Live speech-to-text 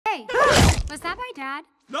Hey, was that my dad?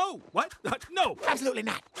 No! What? No! Absolutely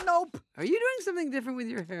not! Nope! Are you doing something different with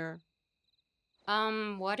your hair?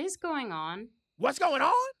 What is going on? What's going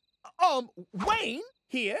on? Wayne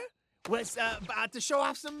here was about to show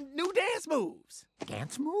off some new dance moves.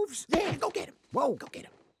 Dance moves? Yeah, go get him. Whoa, go get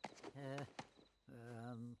him.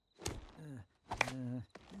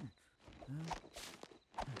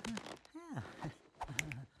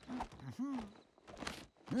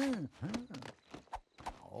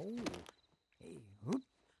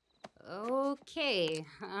 Okay.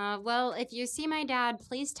 Well, if you see my dad,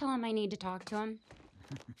 please tell him I need to talk to him.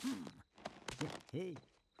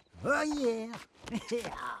 Oh, yeah.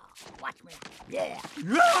 Watch me. Yeah.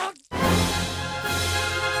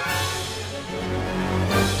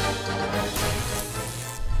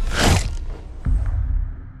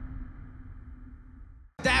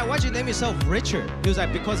 Dad, why'd you name yourself Richard? He was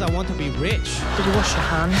like, because I want to be rich. Did you wash your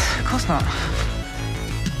hands? Of course not.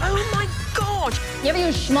 Oh my God! You ever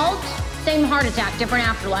use schmaltz? Same heart attack, different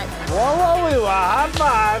afterlife. Whoa, high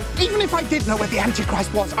five. Even if I did know where the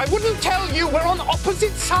Antichrist was, I wouldn't tell you. We're on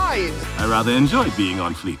opposite sides. I rather enjoy being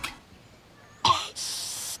on fleek.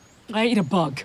 I ate a bug.